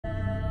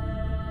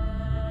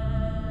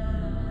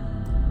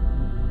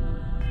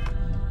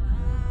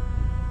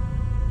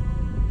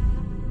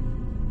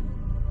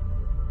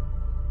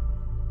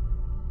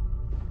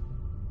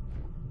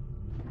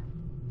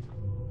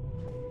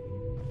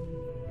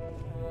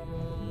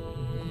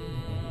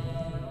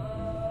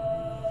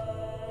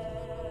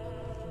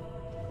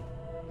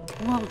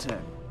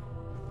Walter,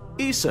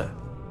 Issa.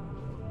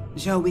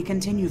 shall we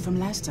continue from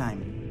last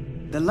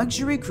time? The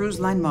luxury cruise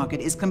line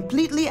market is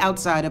completely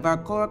outside of our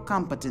core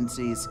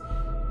competencies.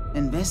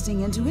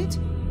 Investing into it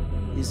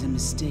is a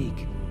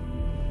mistake.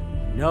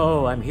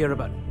 No, I'm here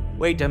about...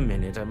 Wait a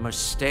minute, a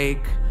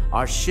mistake?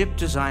 Our ship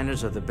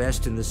designers are the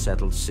best in the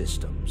settled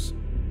systems.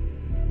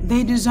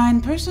 They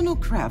design personal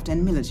craft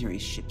and military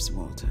ships,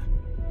 Walter.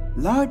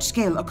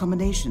 Large-scale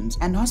accommodations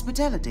and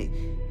hospitality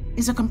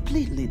is a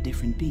completely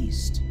different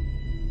beast.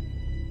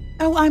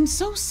 Oh, I'm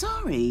so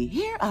sorry.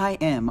 Here I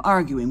am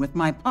arguing with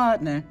my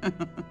partner,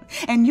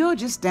 and you're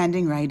just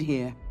standing right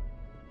here.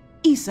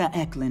 Issa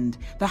Eklund,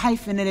 the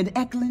hyphenated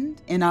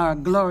Eklund in our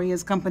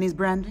glorious company's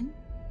branding.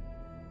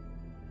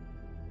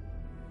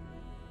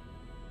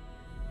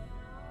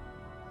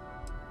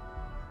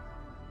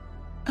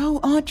 Oh,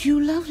 aren't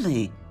you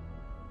lovely?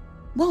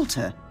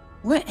 Walter,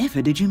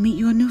 wherever did you meet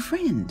your new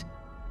friend?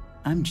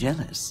 I'm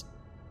jealous.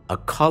 A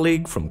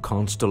colleague from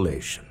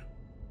Constellation.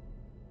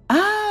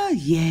 Ah,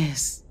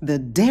 yes, the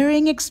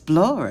daring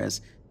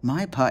explorers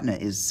my partner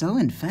is so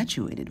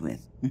infatuated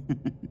with.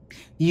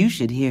 You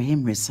should hear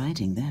him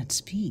reciting that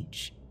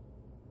speech.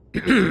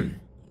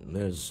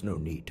 There's no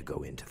need to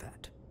go into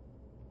that.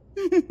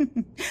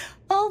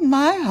 Oh,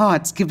 my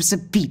heart skips a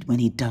beat when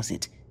he does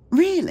it.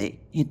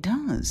 Really, it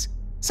does.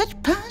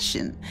 Such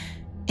passion.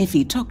 If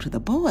he talked to the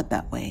board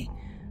that way,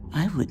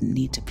 I wouldn't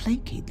need to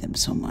placate them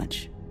so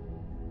much.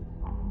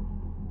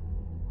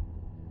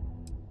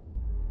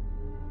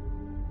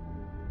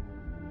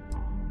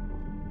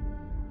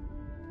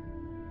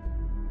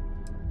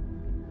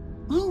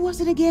 Who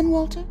was it again,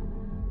 Walter?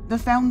 The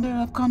founder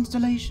of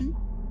Constellation?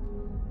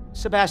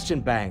 Sebastian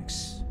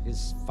Banks,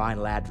 his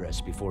final address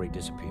before he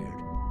disappeared.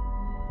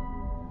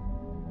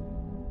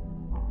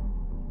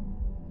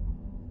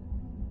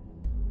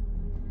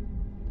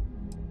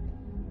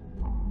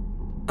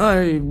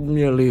 I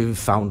merely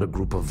found a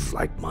group of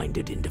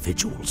like-minded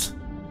individuals.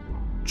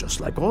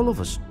 Just like all of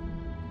us.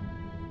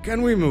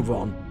 Can we move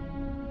on?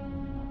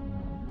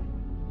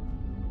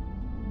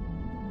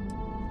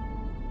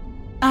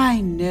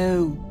 I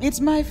know. It's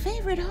my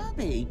favorite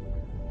hobby.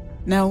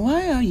 Now,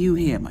 why are you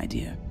here, my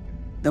dear?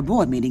 The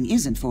board meeting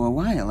isn't for a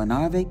while, and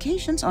our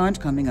vacations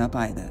aren't coming up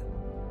either.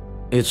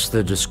 It's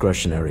the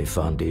discretionary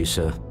fund,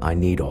 Issa. I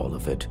need all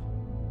of it.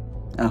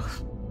 Oh,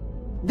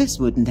 this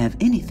wouldn't have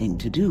anything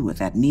to do with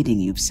that meeting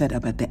you've set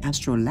up at the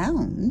Astro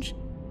Lounge,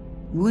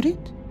 would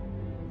it?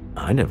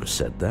 I never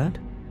said that.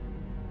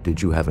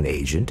 Did you have an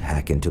agent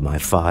hack into my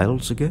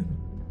files again?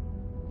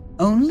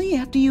 Only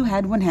after you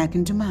had one hack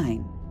into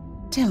mine.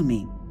 Tell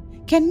me,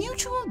 can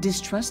mutual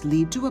distrust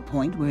lead to a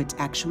point where it's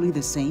actually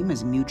the same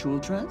as mutual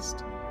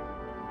trust?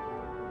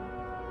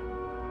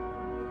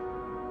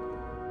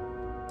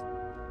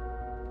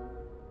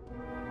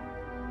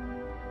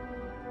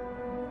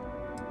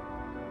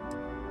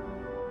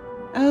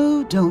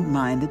 Oh, don't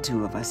mind the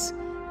two of us.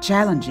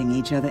 Challenging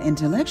each other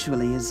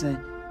intellectually is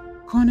a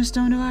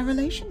cornerstone of our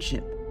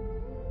relationship.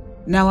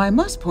 Now, I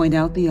must point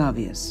out the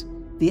obvious.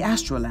 The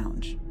Astro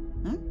Lounge.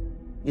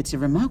 It's a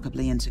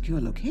remarkably insecure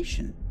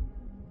location.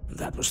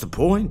 That was the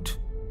point.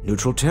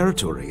 Neutral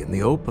territory in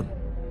the open.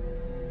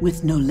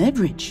 With no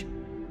leverage.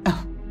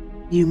 Oh,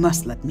 you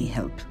must let me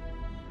help.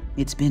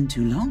 It's been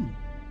too long.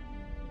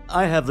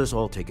 I have this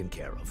all taken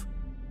care of.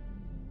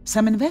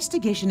 Some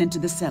investigation into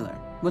the cellar.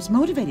 What's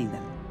motivating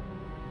them?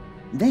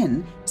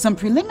 Then, some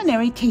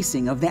preliminary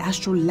casing of the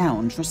Astral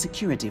Lounge for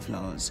security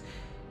flaws.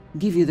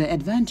 Give you the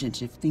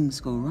advantage if things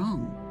go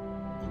wrong.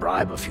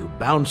 Bribe a few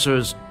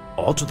bouncers,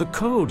 alter the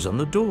codes on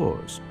the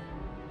doors.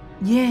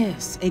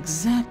 Yes,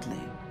 exactly.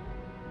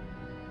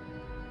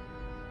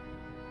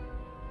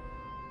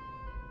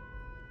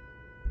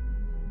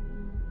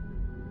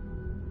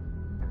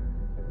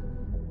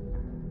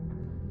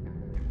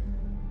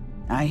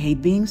 I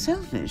hate being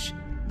selfish,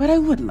 but I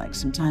would like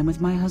some time with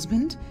my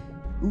husband.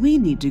 We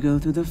need to go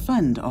through the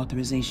fund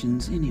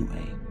authorizations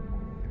anyway.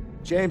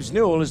 James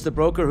Newell is the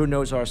broker who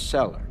knows our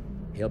cellar.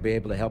 He'll be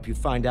able to help you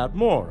find out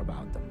more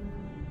about them.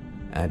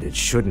 And it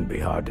shouldn't be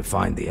hard to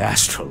find the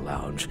Astral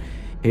Lounge.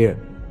 Here,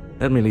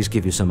 let me at least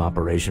give you some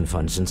operation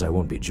funds since I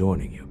won't be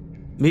joining you.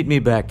 Meet me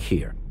back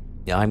here.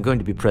 I'm going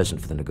to be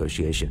present for the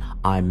negotiation.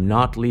 I'm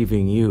not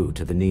leaving you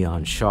to the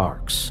Neon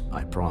Sharks,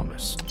 I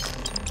promise.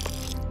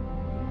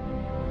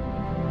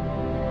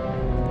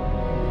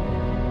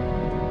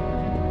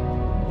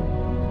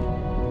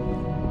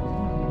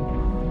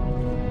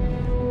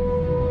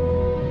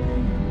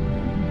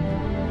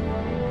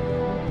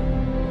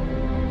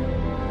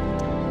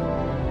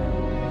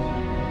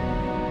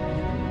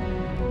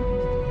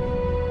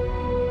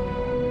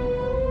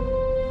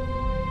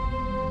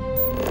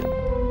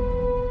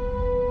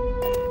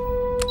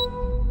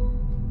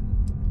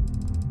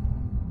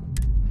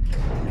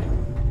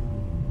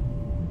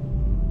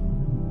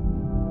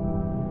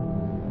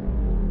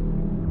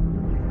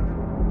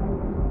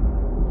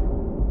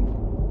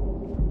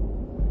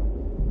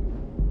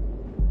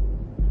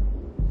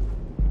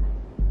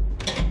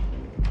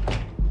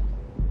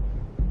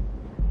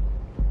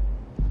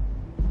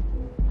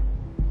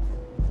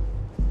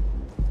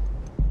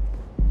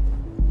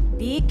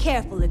 Be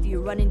careful if you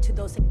run into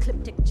those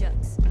ecliptic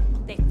jerks.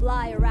 They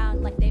fly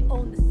around like they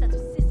own the set of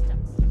systems.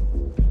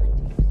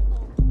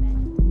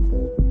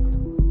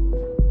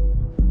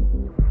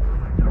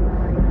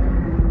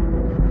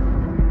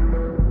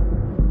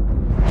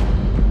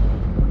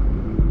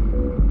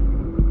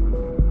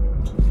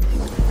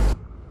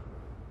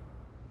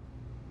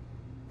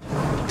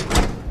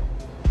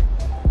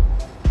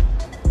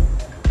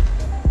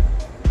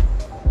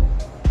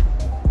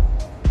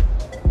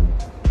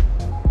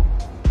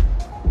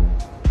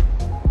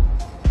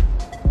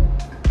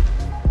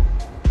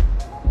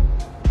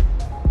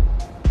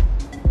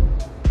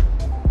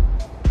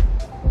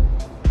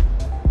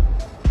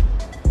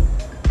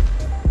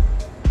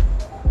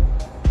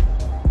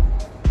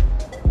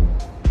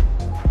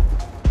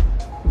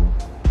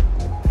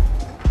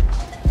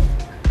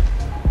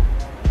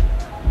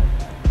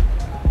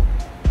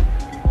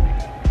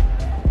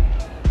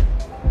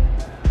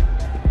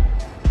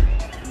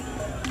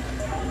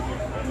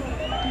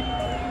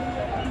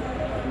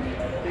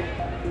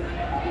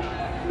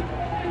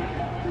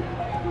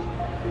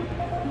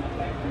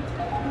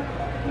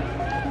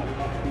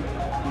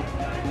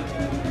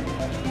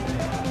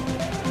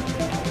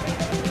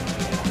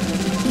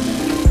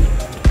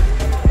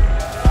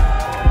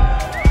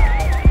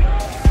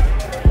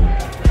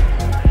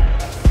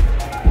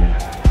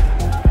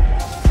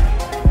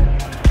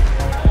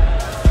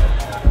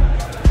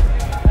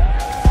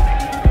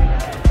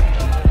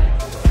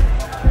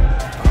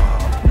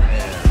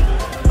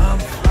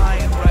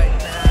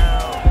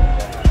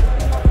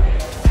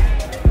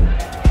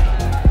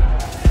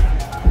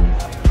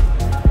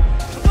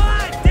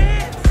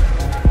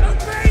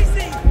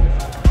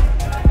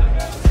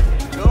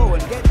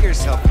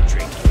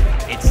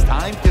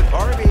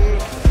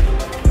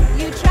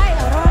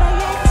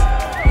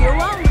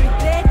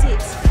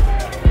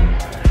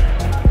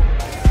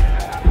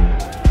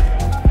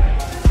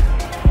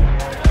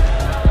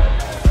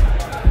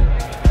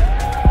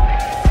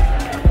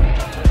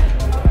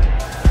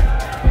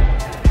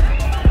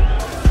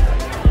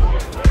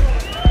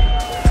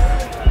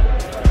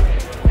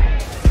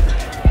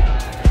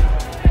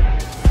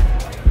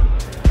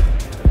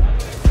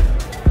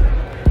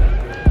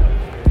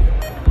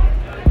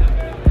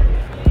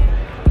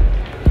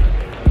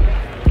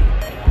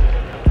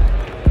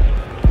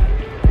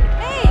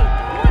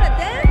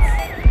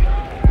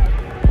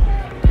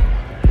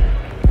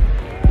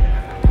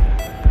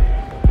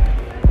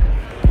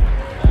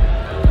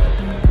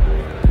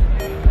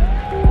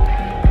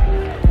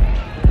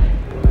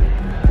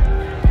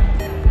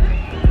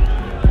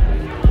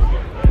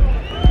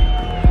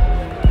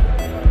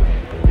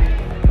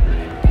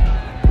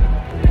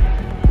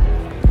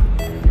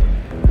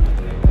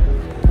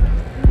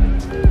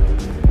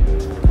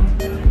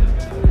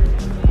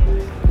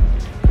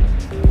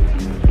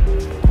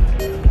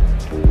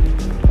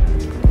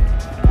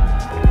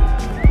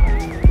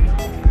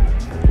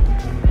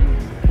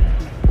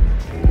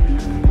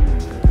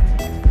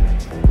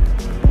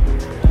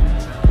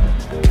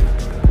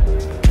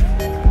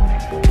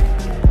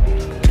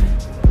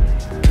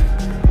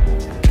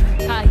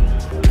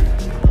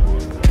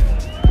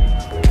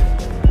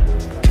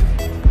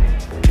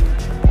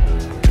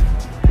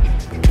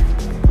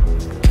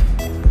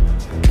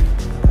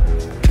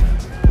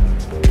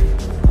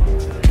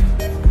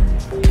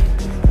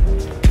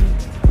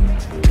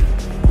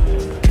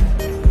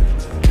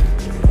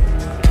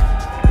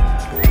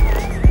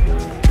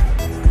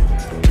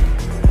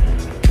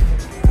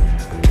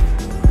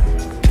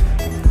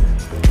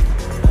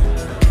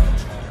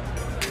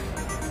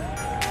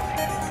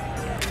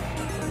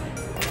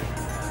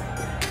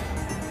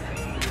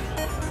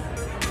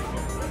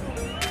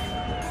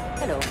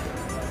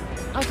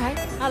 Okay,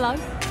 hello.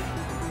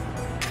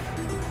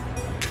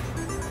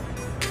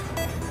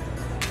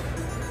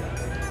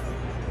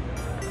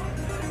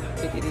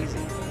 Take it easy.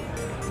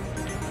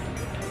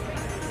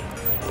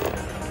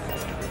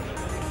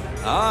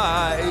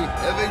 Hi,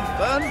 having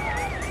fun?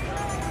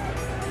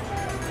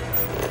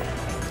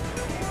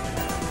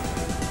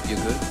 You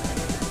good?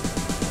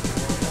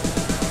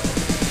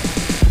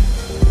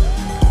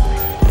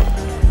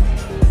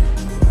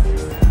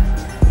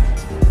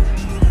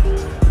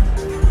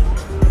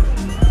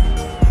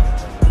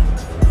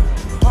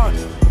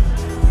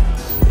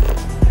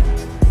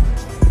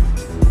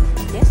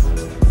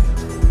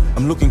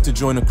 I'm looking to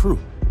join a crew.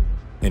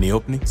 Any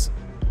openings?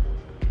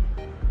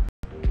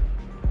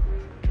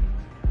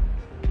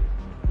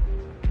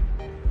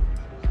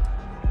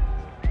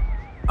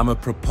 I'm a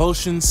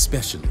propulsion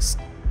specialist,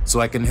 so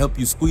I can help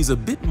you squeeze a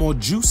bit more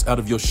juice out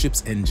of your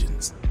ship's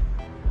engines.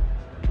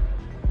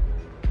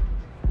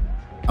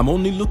 I'm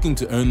only looking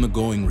to earn the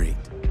going rate.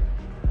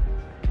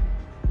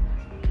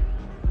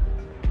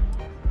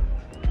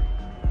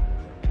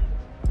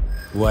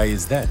 Why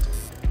is that?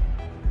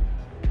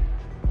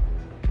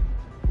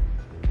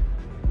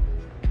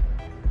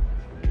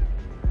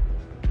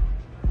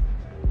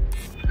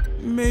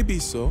 Maybe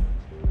so.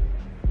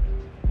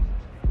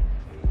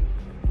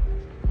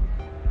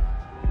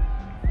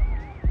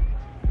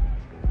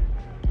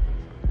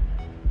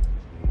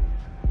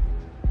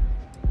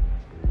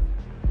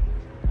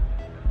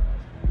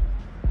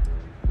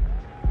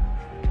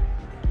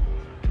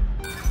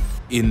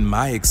 In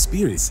my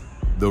experience,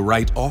 the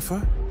right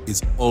offer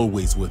is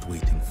always worth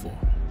waiting for.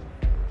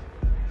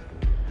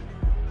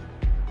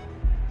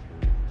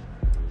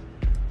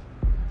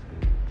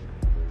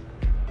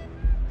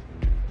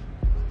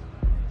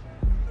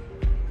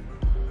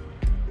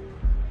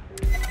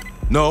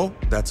 No,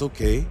 that's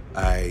okay.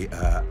 I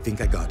think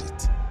I got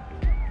it.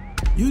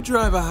 You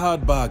drive a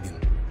hard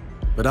bargain,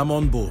 but I'm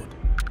on board.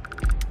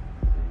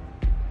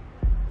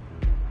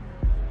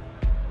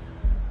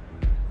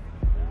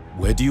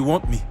 Where do you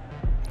want me?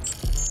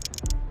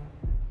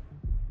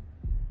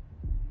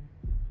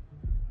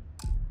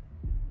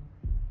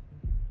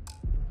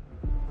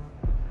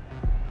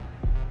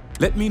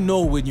 Let me know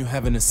when you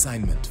have an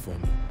assignment for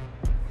me.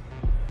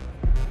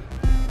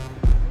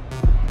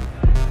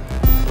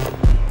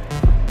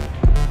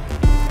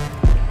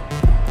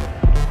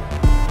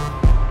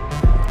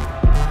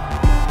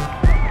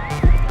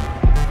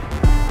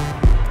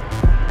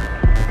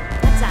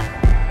 What's up?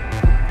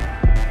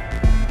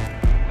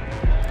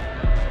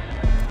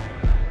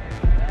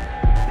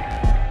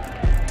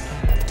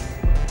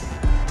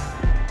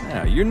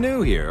 Now, you're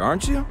new here,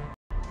 aren't you?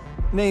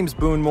 Name's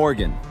Boone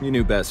Morgan, your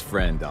new best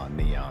friend on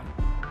Neon.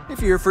 If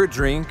you're here for a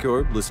drink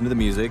or listen to the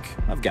music,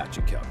 I've got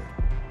you covered.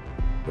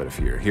 But if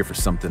you're here for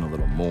something a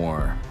little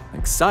more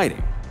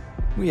exciting,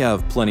 we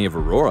have plenty of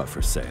Aurora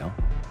for sale.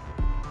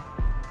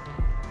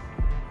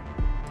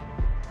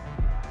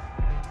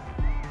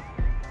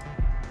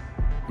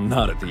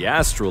 Not at the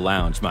Astral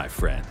Lounge, my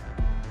friend.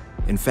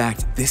 In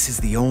fact, this is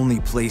the only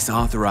place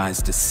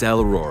authorized to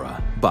sell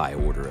Aurora by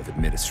order of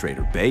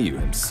Administrator Bayou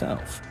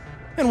himself.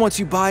 And once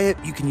you buy it,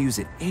 you can use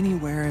it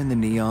anywhere in the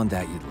Neon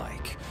that you'd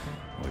like.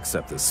 Well,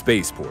 except the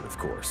spaceport, of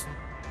course.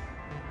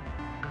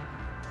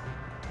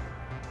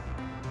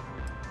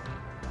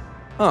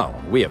 Oh,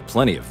 we have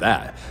plenty of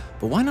that.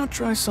 But why not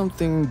try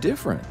something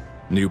different?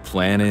 New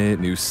planet,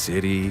 new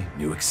city,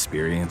 new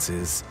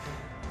experiences.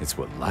 It's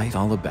what life's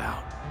all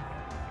about.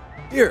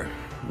 Here,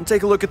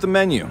 take a look at the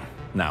menu.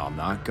 Now, I'm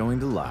not going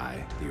to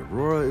lie. The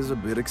Aurora is a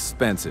bit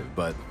expensive,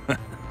 but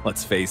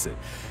let's face it.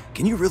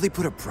 Can you really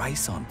put a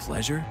price on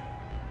pleasure?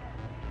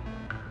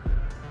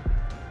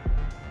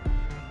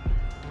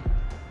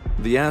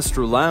 The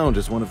Astral Lounge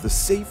is one of the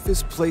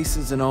safest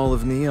places in all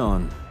of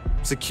Neon.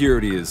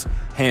 Security is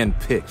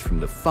hand-picked from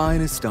the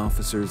finest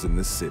officers in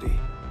the city.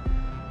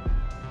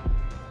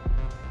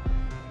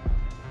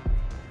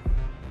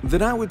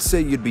 Then I would say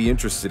you'd be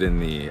interested in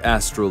the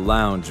Astral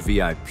Lounge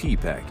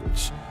VIP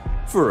package.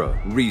 For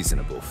a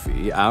reasonable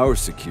fee, our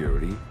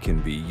security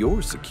can be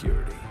your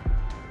security.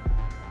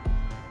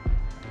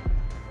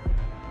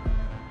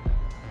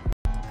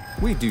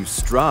 We do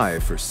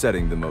strive for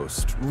setting the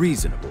most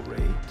reasonable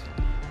rate.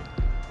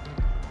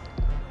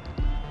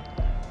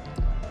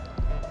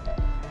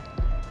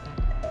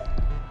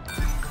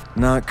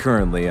 Not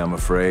currently, I'm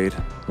afraid,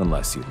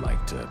 unless you'd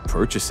like to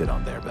purchase it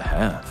on their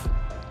behalf.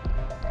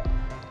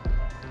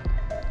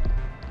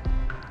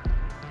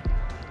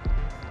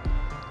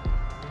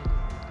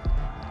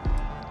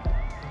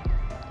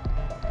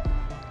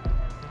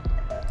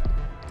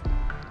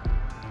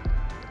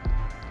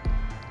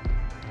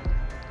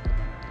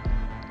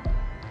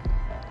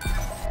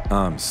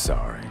 I'm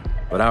sorry,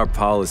 but our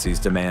policies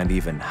demand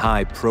even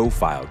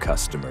high-profile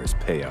customers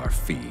pay our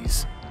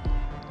fees.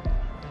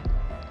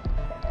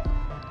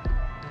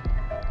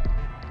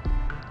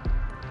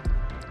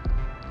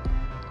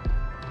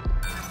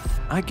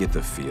 I get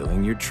the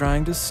feeling you're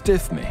trying to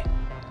stiff me.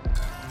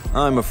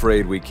 I'm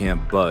afraid we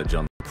can't budge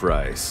on the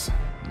price.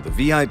 The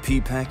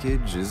VIP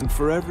package isn't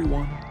for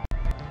everyone.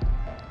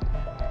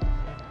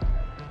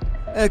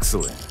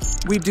 Excellent.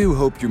 We do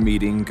hope your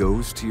meeting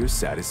goes to your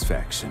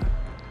satisfaction.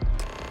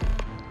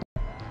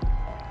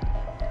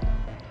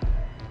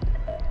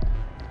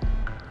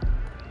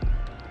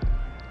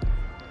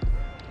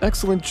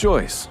 Excellent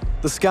choice.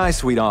 The Sky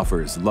Suite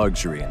offers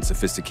luxury and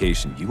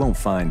sophistication you won't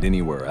find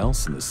anywhere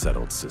else in the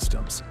settled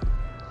systems.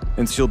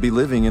 And she'll be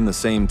living in the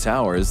same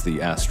tower as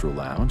the Astral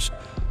Lounge.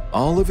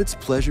 All of its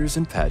pleasures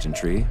and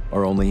pageantry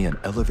are only an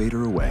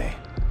elevator away.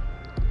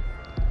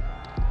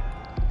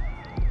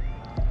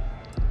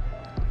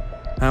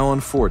 How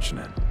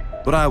unfortunate,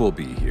 but I will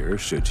be here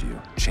should you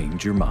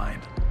change your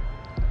mind.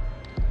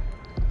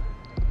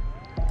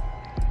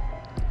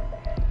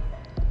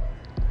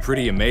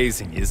 Pretty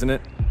amazing, isn't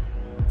it?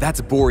 That's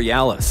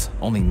Borealis,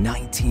 only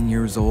 19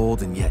 years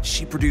old, and yet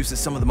she produces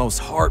some of the most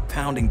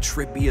heart-pounding,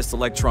 trippiest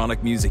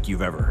electronic music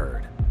you've ever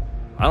heard.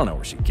 I don't know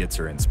where she gets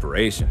her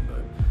inspiration,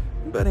 but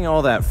I'm betting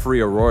all that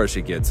free Aurora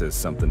she gets has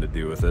something to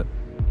do with it.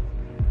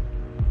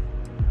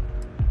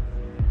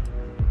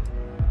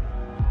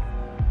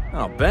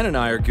 Oh, Ben and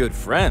I are good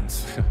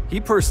friends. He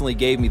personally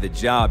gave me the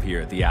job here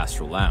at the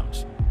Astral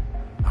Lounge.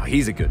 Oh,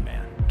 he's a good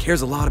man.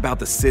 Cares a lot about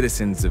the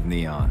citizens of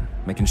Neon,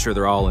 making sure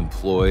they're all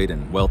employed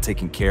and well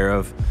taken care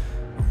of.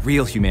 A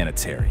real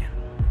humanitarian.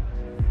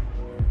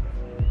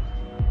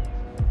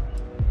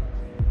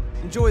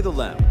 Enjoy the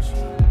lounge.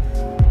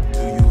 Do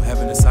you have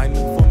an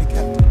assignment for me,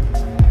 Captain?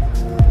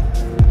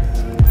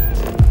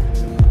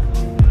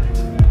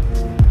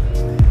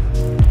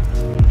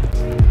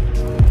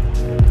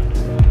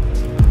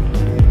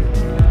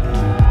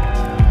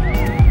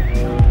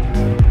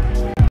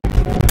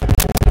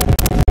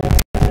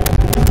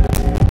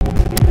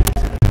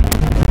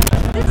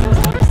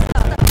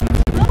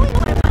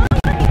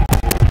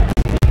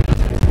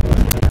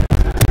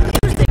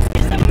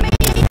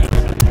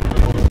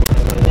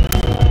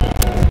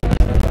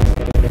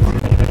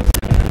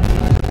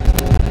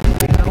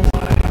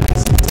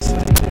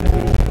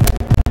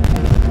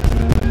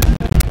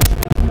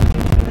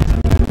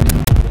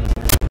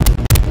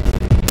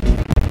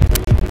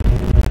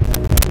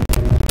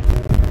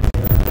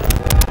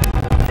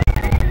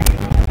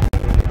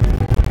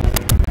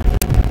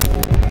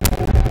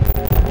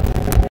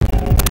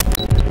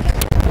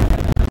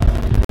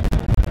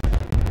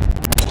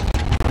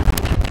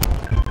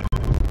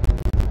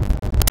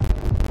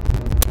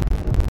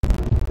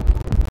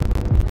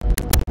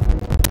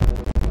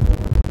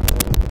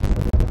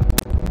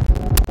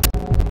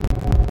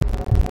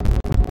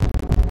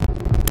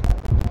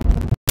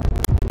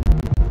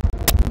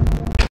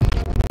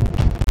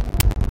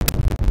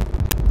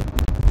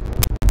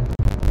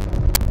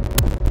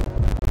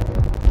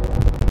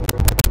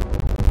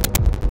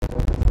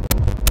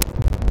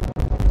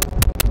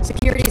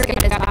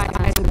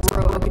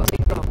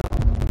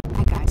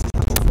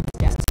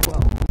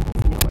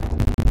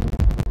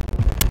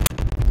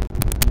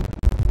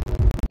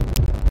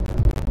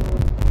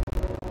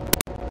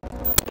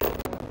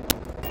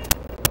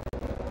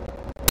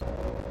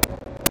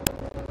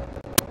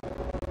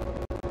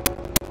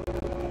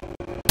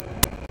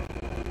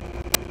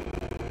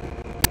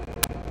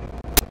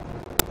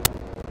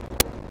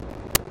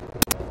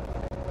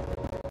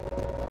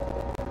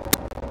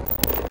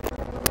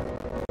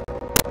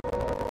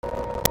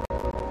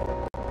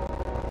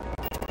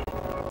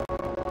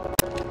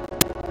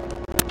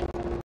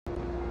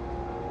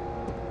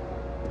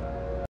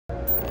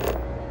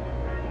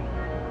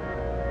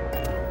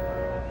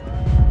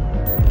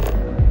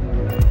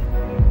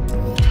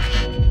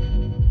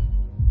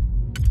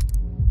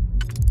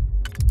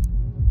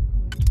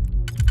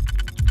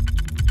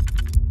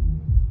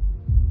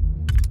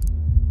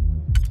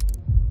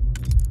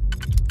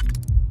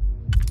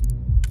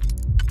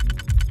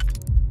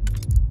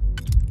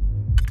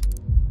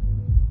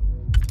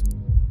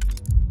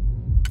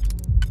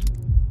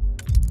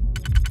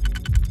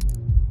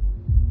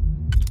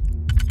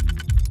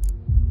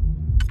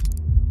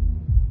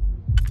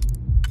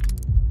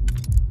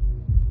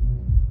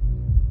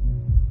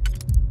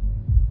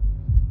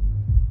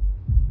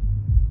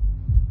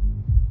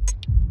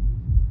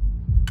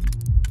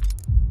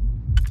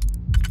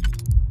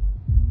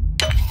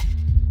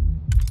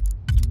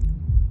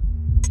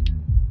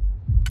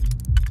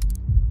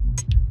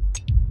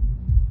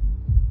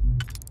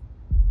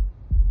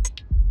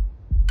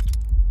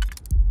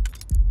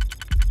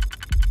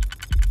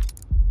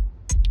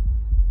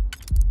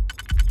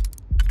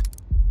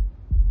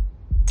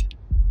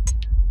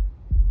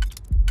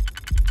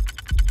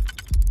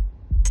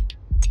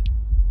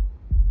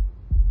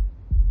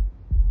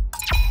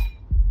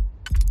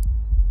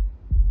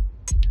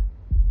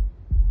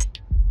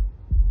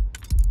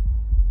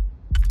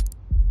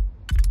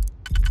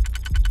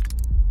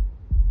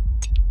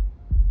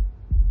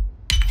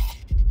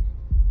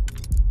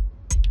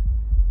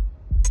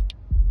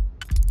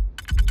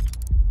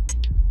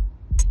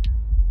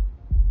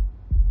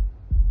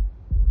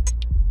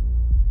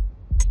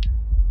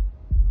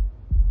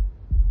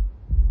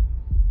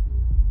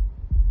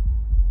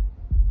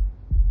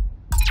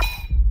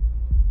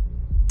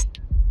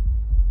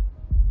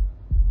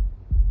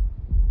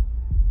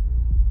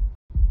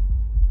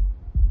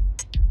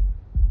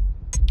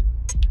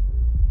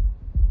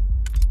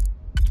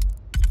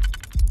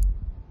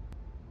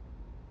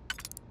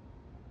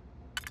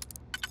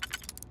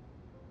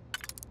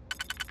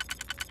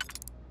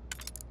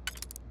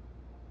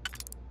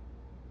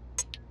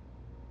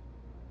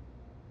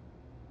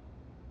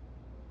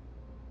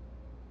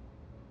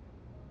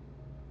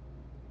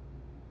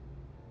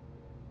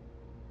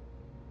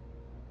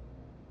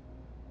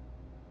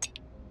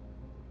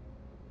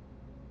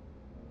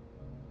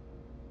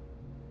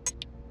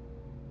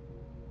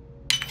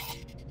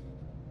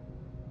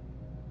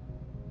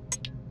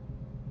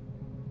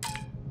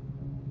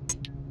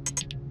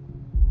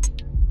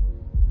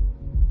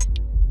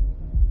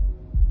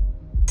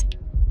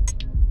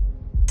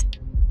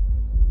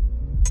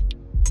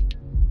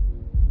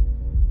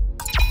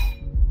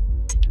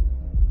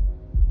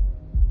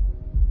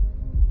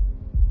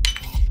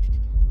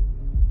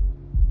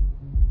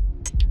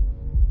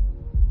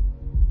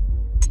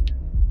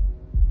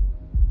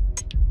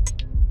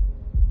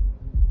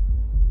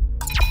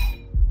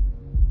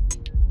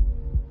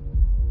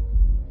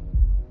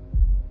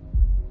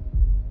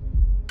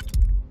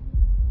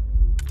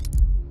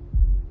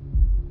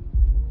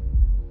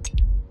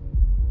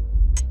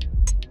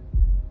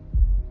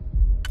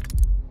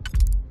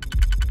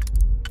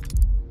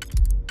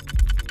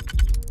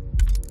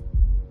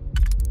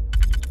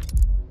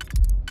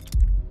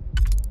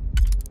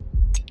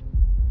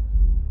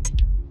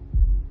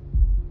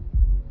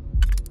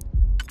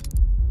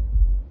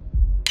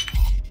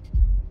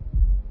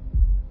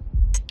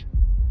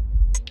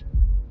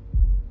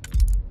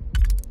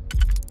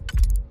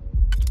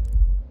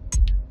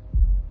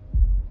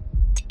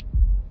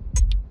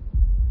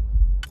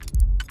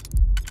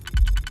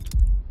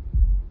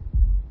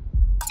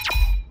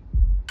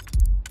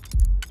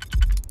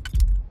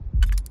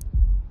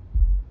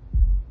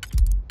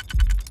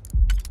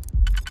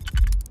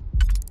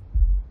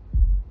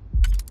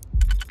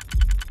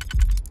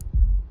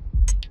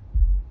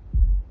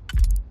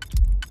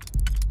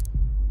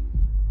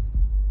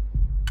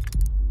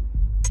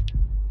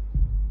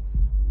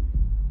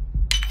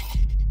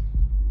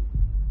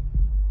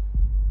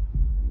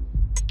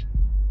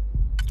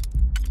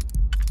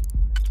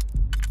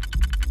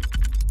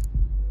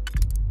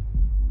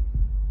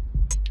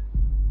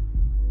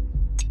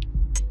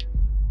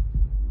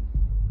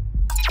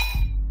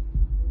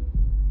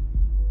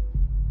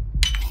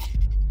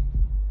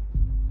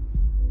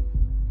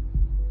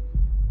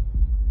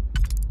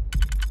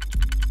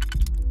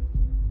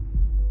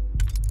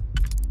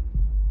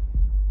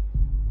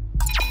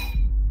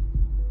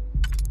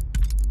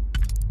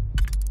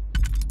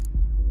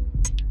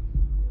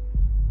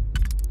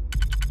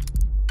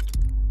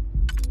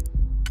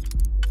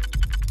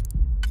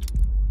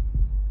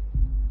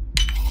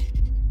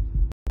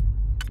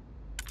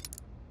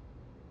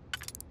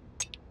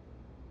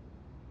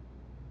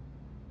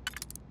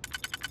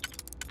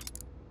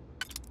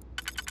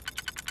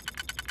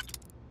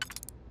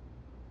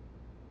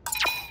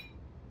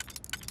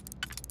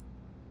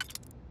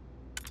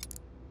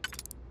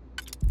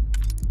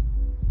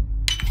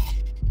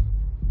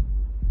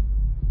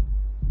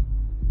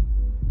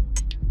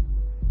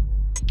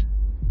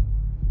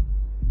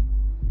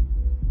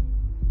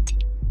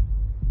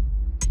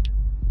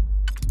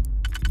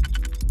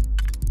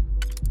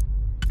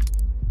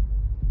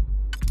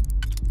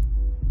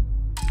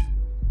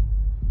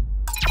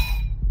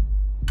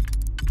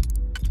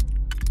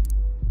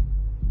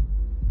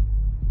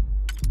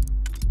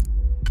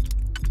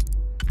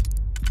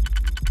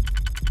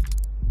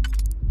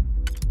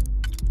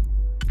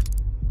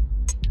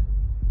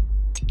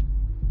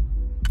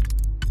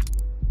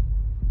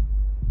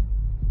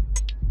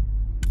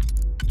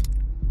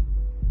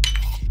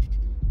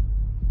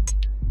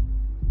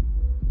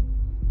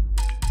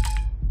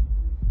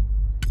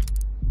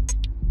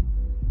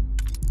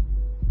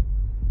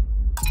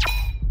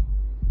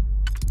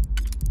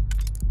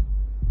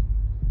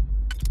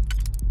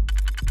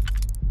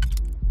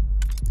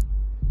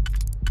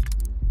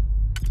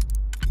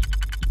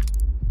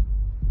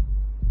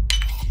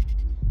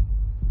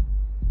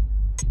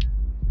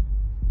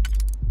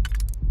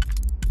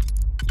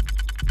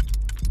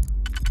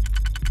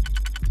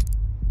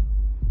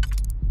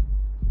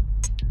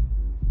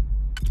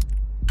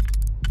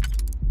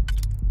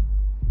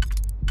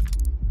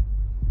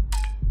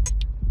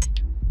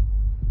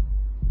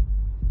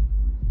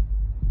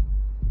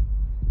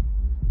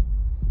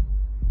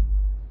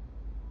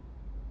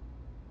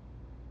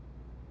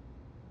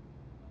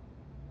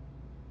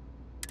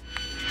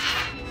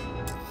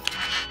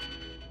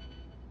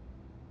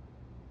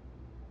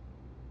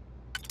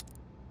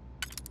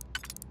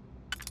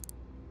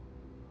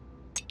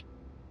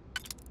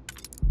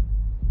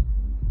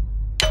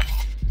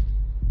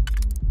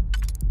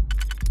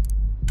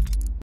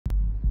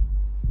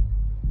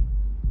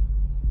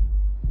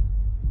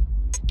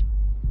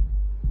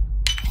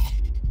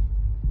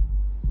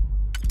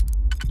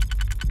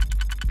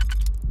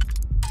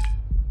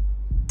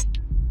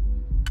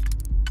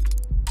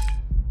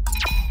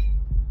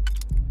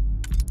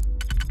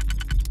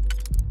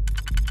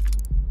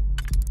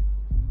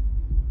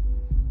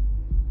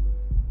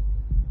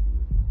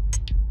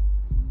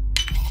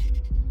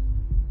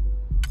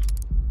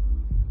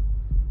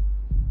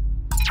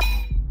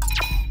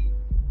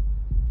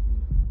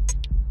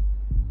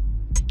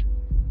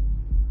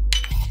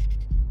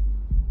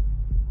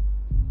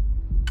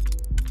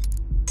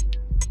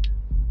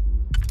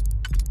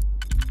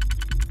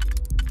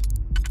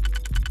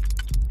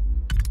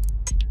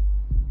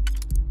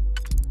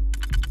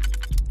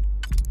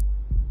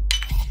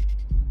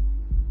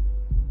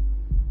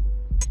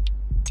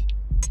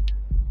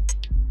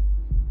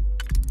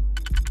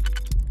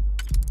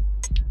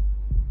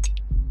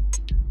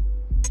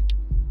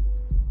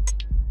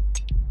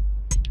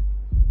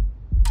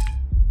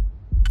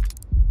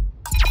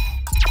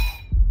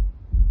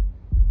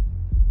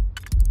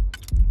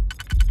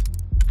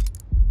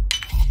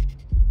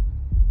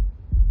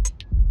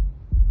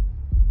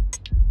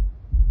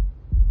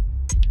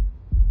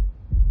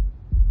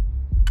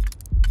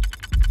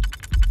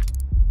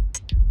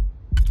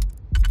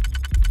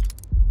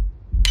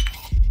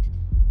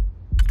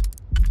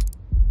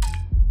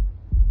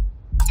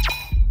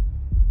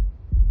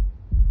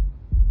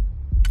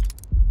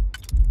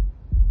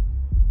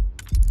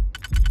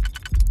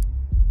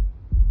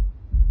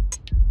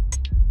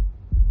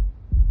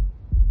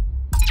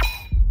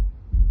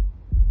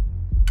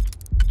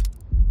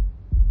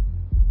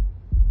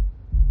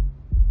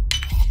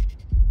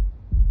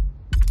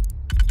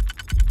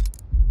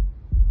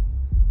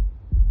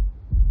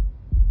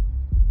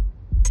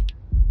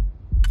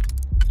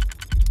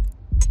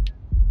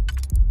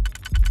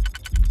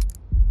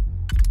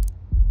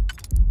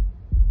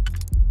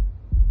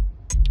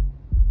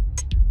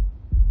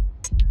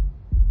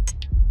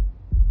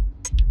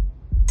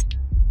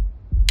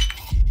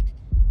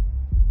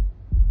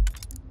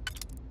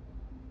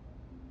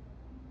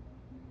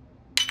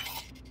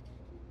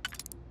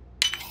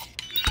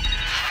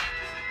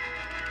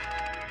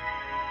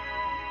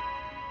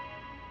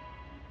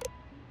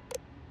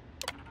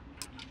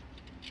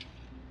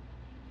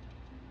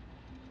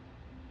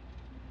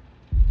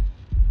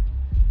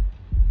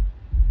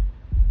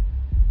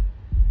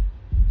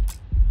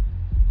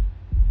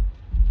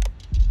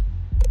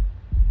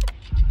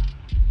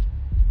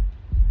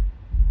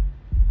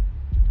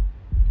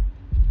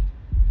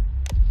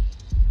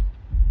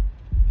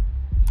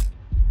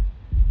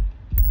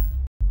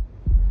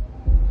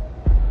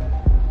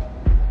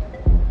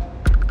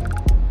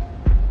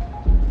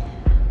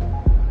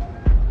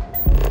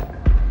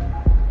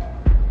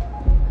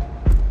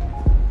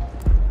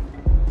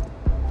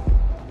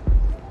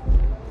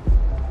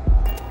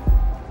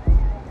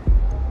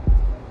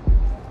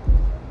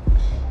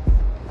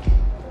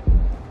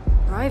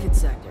 private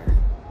sector.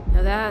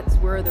 Now that's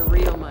where the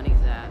real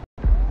money's at.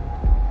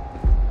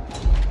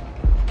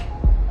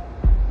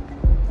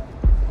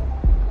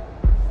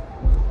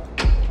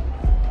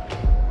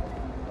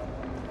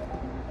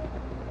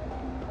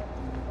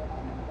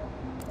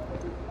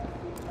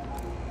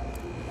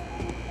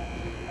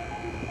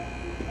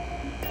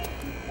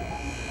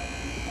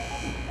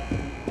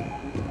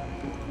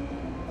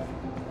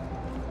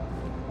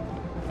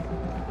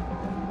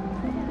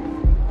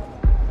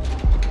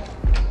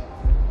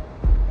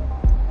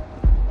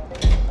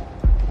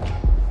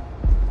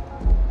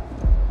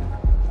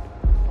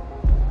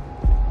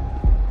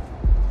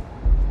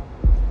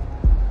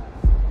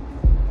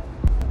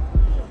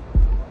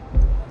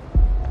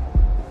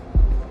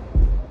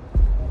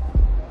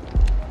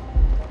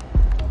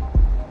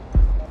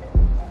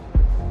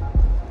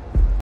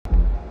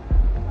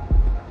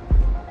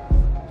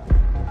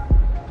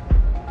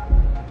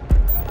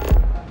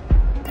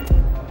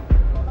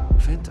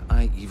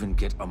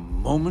 Get a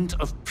moment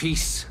of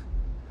peace.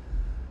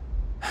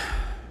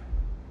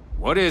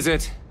 What is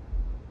it?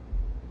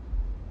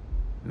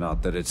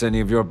 Not that it's any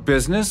of your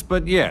business,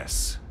 but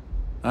yes.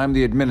 I'm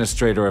the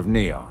administrator of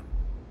Neon.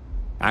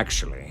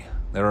 Actually,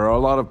 there are a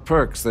lot of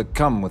perks that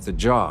come with the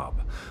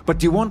job. But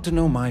do you want to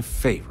know my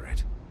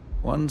favorite?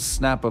 One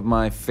snap of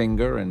my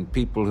finger and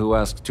people who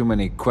ask too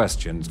many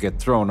questions get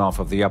thrown off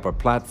of the upper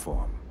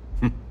platform.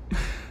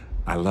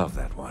 I love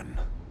that one.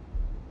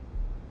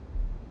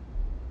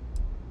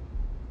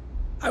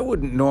 I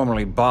wouldn't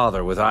normally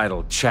bother with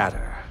idle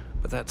chatter,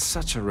 but that's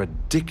such a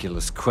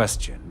ridiculous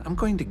question. I'm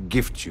going to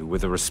gift you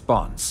with a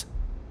response.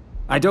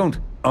 I don't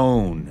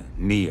own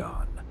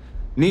Neon.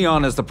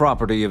 Neon is the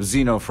property of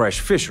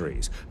Xenofresh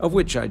Fisheries, of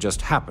which I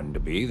just happen to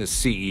be the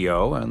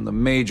CEO and the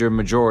major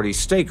majority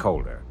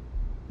stakeholder.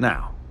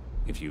 Now,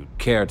 if you'd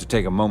care to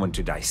take a moment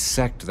to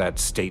dissect that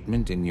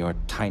statement in your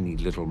tiny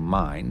little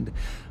mind,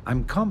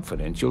 I'm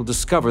confident you'll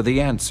discover the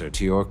answer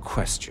to your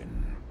question.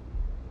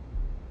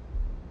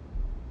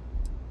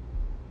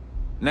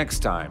 Next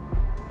time,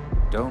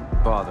 don't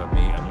bother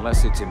me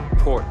unless it's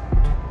important.